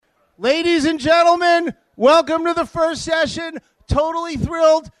Ladies and gentlemen, welcome to the first session. Totally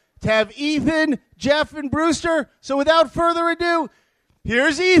thrilled to have Ethan, Jeff, and Brewster. So without further ado,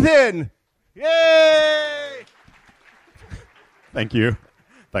 here's Ethan. Yay! Thank you.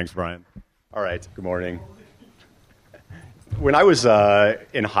 Thanks, Brian. All right, good morning. When I was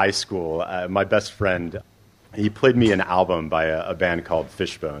in high school, my best friend, he played me an album by a band called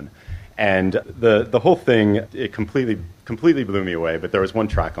Fishbone. And the whole thing, it completely blew me away, but there was one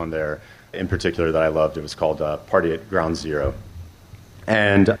track on there in particular that I loved. It was called Party at Ground Zero.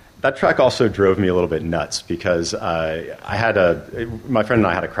 And that track also drove me a little bit nuts because my friend and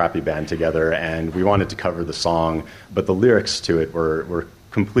I had a crappy band together, and we wanted to cover the song, but the lyrics to it were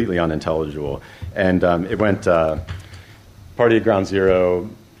completely unintelligible. And it went, Party at Ground Zero,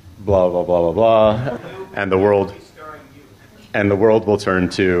 blah, blah, blah, blah, blah, and the world will turn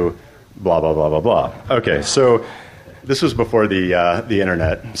to blah, blah, blah, blah, blah. Okay, so this was before the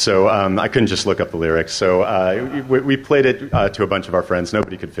internet, so I couldn't just look up the lyrics. So we played it to a bunch of our friends.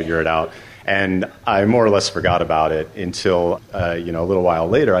 Nobody could figure it out, and I more or less forgot about it until a little while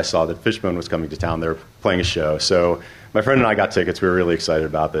later. I saw that Fishbone was coming to town. They were playing a show, so my friend and I got tickets. We were really excited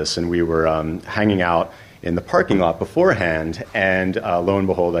about this, and we were hanging out in the parking lot beforehand, and lo and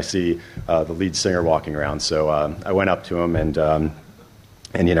behold, I see the lead singer walking around. So I went up to him, and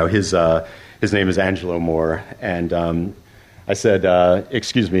his name is Angelo Moore, and I said,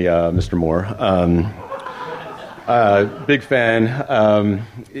 "Excuse me, Mr. Moore, big fan.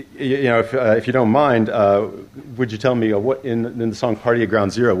 If you don't mind, would you tell me what in the song Party at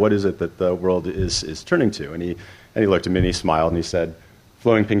Ground Zero, what is it that the world is turning to?" And he looked at me and he smiled and he said,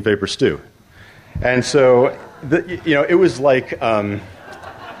 "Flowing pink vapor stew." And so, it was like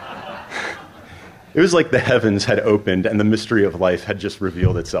the heavens had opened and the mystery of life had just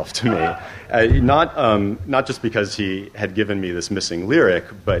revealed itself to me. Not just because he had given me this missing lyric,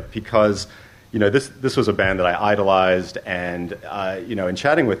 but because this was a band that I idolized, and in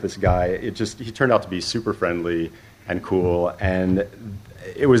chatting with this guy, he turned out to be super friendly and cool, and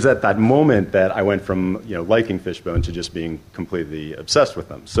it was at that moment that I went from liking Fishbone to just being completely obsessed with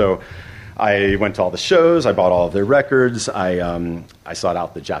them. So I went to all the shows. I bought all of their records. I sought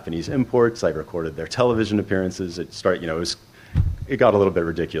out the Japanese imports. I recorded their television appearances. It got a little bit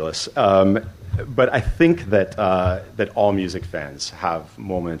ridiculous. But I think that all music fans have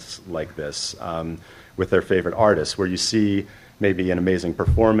moments like this with their favorite artists, where you see maybe an amazing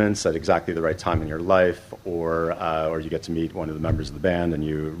performance at exactly the right time in your life, or you get to meet one of the members of the band and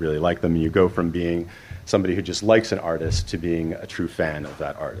you really like them, and you go from being somebody who just likes an artist to being a true fan of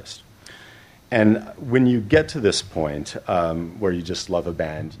that artist. And when you get to this point where you just love a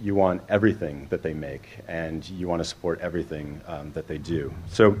band, you want everything that they make, and you want to support everything that they do.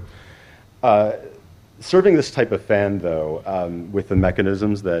 So serving this type of fan, though, with the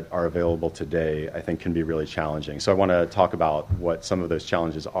mechanisms that are available today, I think can be really challenging. So I want to talk about what some of those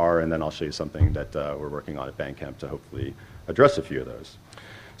challenges are, and then I'll show you something that we're working on at Bandcamp to hopefully address a few of those.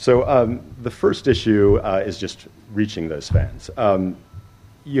 So the first issue is just reaching those fans.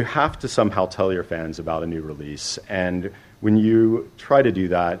 You have to somehow tell your fans about a new release, and when you try to do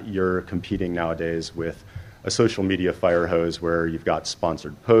that, you're competing nowadays with a social media fire hose where you've got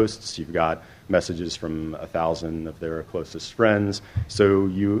sponsored posts, you've got messages from 1,000 of their closest friends, so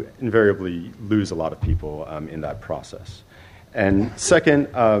you invariably lose a lot of people in that process. And second,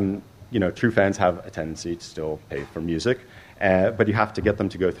 true fans have a tendency to still pay for music, but you have to get them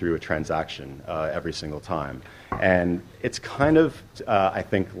to go through a transaction every single time. And it's kind of, I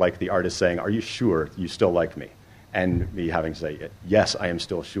think, like the artist saying, "Are you sure you still like me?" And me having to say, "Yes, I am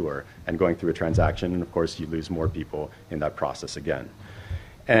still sure," and going through a transaction. And, of course, you lose more people in that process again.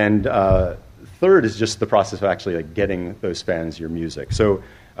 And third is just the process of actually getting those fans your music. So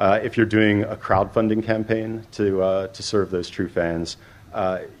if you're doing a crowdfunding campaign to serve those true fans,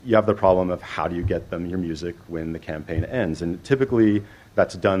 you have the problem of how do you get them your music when the campaign ends. And typically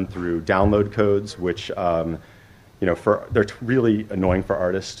that's done through download codes, which they're really annoying for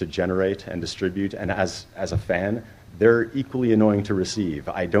artists to generate and distribute. And as a fan, they're equally annoying to receive.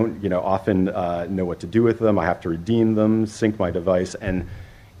 I don't often know what to do with them. I have to redeem them, sync my device. And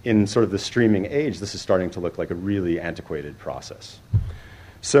in sort of the streaming age, this is starting to look like a really antiquated process.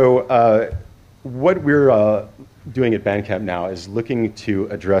 So what we're doing at Bandcamp now is looking to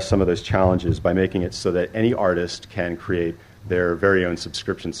address some of those challenges by making it so that any artist can create their very own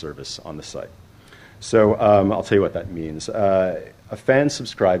subscription service on the site. So I'll tell you what that means. A fan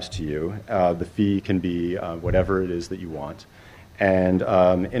subscribes to you. The fee can be whatever it is that you want. And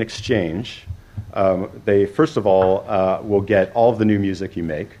in exchange, they, first of all, will get all of the new music you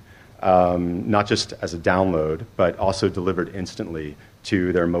make, not just as a download, but also delivered instantly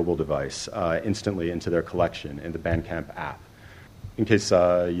to their mobile device instantly into their collection in the Bandcamp app. In case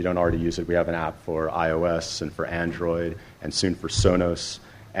you don't already use it, we have an app for iOS and for Android and soon for Sonos,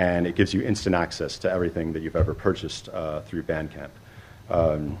 and it gives you instant access to everything that you've ever purchased through Bandcamp.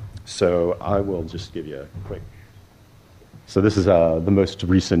 So I will just give you a quick... So this is the most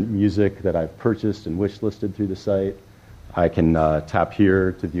recent music that I've purchased and wishlisted through the site. I can tap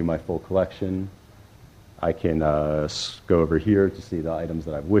here to view my full collection. I can go over here to see the items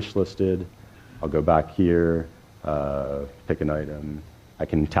that I've wishlisted. I'll go back here, pick an item. I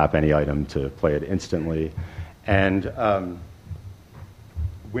can tap any item to play it instantly. And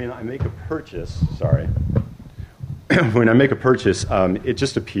when I make a purchase, when I make a purchase, it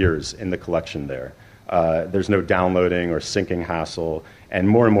just appears in the collection there. There's no downloading or syncing hassle, and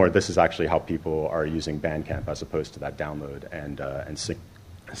more, this is actually how people are using Bandcamp as opposed to that download and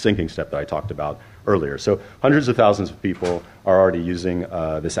syncing step that I talked about earlier. So hundreds of thousands of people are already using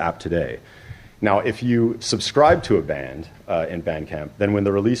this app today. Now, if you subscribe to a band in Bandcamp, then when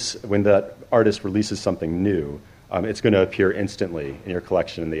that artist releases something new, it's going to appear instantly in your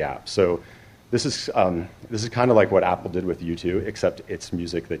collection in the app. So this is kind of like what Apple did with U2, except it's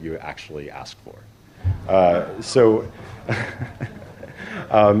music that you actually asked for.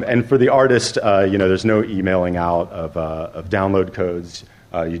 And for the artist, there's no emailing out of download codes.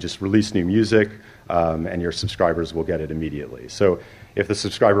 You just release new music, and your subscribers will get it immediately. So if the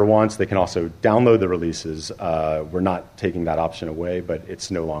subscriber wants, they can also download the releases. We're not taking that option away, but it's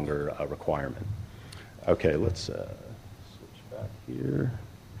no longer a requirement. Okay, let's switch back here.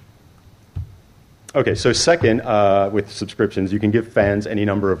 Okay, so second, with subscriptions, you can give fans any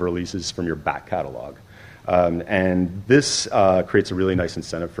number of releases from your back catalog. And this creates a really nice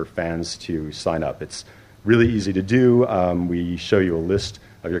incentive for fans to sign up. It's really easy to do. We show you a list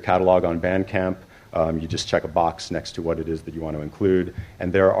of your catalog on Bandcamp. You just check a box next to what it is that you want to include.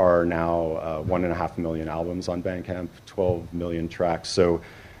 And there are now 1.5 million albums on Bandcamp, 12 million tracks. So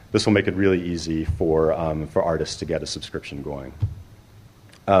this will make it really easy for artists to get a subscription going.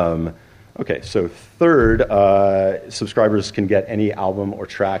 Okay, so third, subscribers can get any album or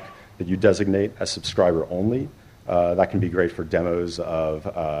track that you designate as subscriber only. That can be great for demos of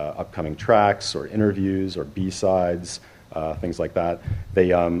upcoming tracks or interviews or B-sides, things like that.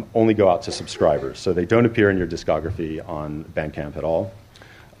 They only go out to subscribers, so they don't appear in your discography on Bandcamp at all.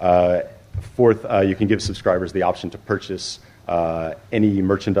 Fourth, you can give subscribers the option to purchase any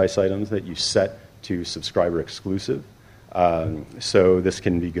merchandise items that you set to subscriber exclusive. So this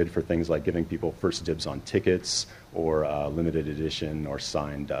can be good for things like giving people first dibs on tickets or limited edition or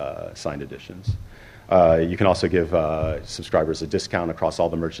signed editions. You can also give subscribers a discount across all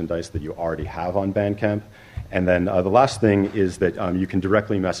the merchandise that you already have on Bandcamp. And then the last thing is that you can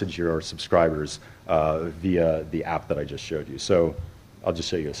directly message your subscribers via the app that I just showed you. So I'll just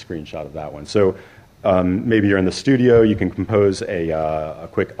show you a screenshot of that one. So maybe you're in the studio, you can compose a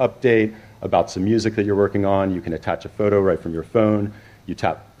quick update about some music that you're working on. You can attach a photo right from your phone. You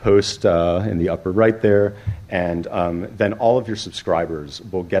tap post in the upper right there, and then all of your subscribers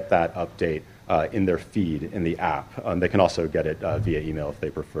will get that update in their feed in the app. They can also get it via email if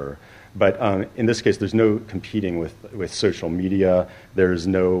they prefer. But in this case, there's no competing with social media. There's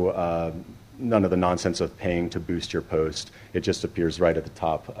none of the nonsense of paying to boost your post. It just appears right at the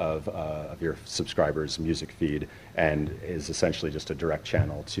top of your subscribers' music feed and is essentially just a direct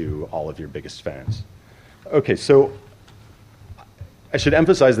channel to all of your biggest fans. Okay, so I should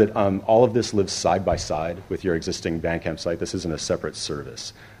emphasize that all of this lives side by side with your existing Bandcamp site. This isn't a separate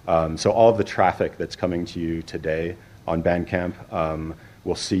service. So all of the traffic that's coming to you today on Bandcamp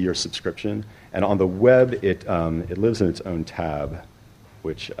will see your subscription. And on the web, it lives in its own tab,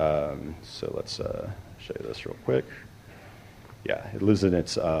 which, so let's show you this real quick. Yeah, it lives in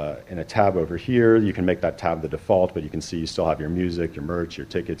a tab over here. You can make that tab the default, but you can see you still have your music, your merch, your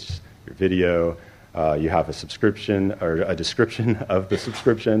tickets, your video. You have a subscription or a description of the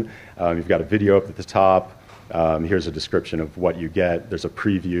subscription. You've got a video up at the top. Here's a description of what you get. There's a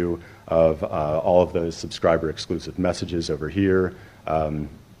preview of all of those subscriber-exclusive messages over here.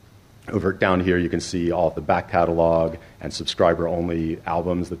 Over down here, you can see all of the back catalog and subscriber-only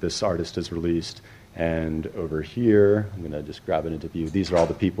albums that this artist has released. And over here, I'm going to just grab it into view. These are all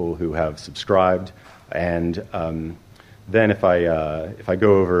the people who have subscribed. And then if I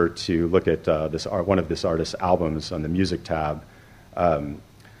go over to look at one of this artist's albums on the music tab,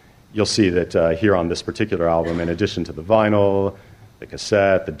 you'll see that here on this particular album, in addition to the vinyl, the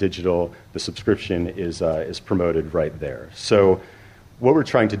cassette, the digital, the subscription is promoted right there. So what we're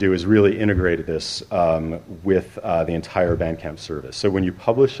trying to do is really integrate this with the entire Bandcamp service. So when you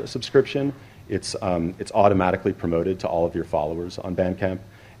publish a subscription, It's automatically promoted to all of your followers on Bandcamp.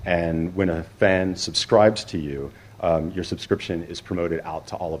 And when a fan subscribes to you, your subscription is promoted out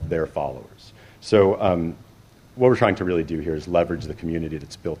to all of their followers. So what we're trying to really do here is leverage the community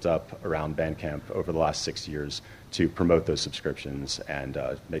that's built up around Bandcamp over the last 6 years to promote those subscriptions and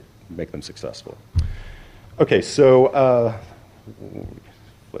make them successful. Okay, so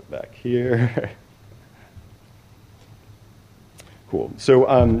flip back here. Cool.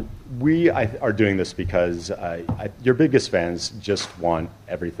 So we are doing this because your biggest fans just want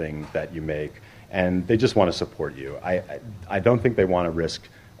everything that you make, and they just want to support you. I don't think they want to risk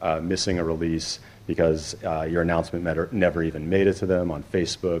missing a release because your announcement never even made it to them on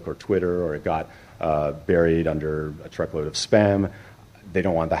Facebook or Twitter, or it got buried under a truckload of spam. They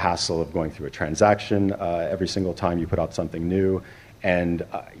don't want the hassle of going through a transaction every single time you put out something new. And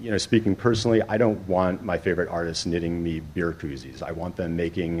speaking personally, I don't want my favorite artists knitting me beer koozies. I want them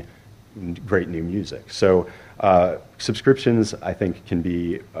making great new music. So subscriptions, I think, can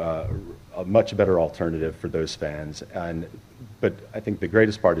be a much better alternative for those fans. But I think the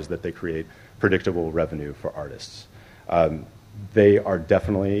greatest part is that they create predictable revenue for artists. They are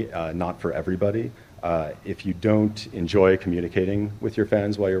definitely not for everybody. If you don't enjoy communicating with your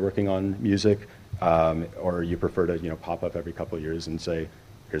fans while you're working on music, or you prefer to pop up every couple of years and say,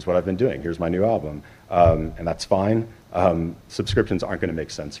 here's what I've been doing, here's my new album, and that's fine, subscriptions aren't going to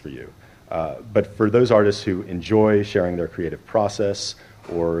make sense for you. But for those artists who enjoy sharing their creative process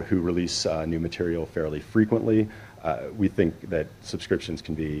or who release new material fairly frequently, we think that subscriptions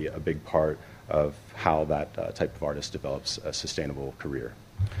can be a big part of how that type of artist develops a sustainable career.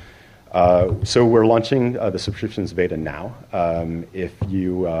 So we're launching the subscriptions beta now. If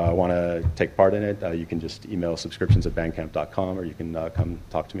you want to take part in it, you can just email subscriptions@bandcamp.com, or you can come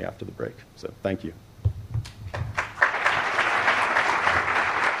talk to me after the break. So thank you.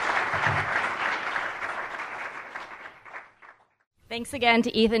 Thanks again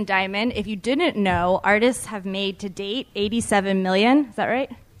to Ethan Diamond. If you didn't know, artists have made to date 87 million. Is that right?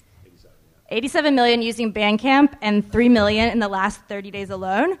 87 million using Bandcamp, and 3 million in the last 30 days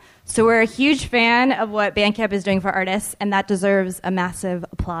alone. So we're a huge fan of what Bandcamp is doing for artists, and that deserves a massive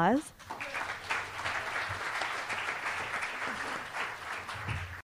applause.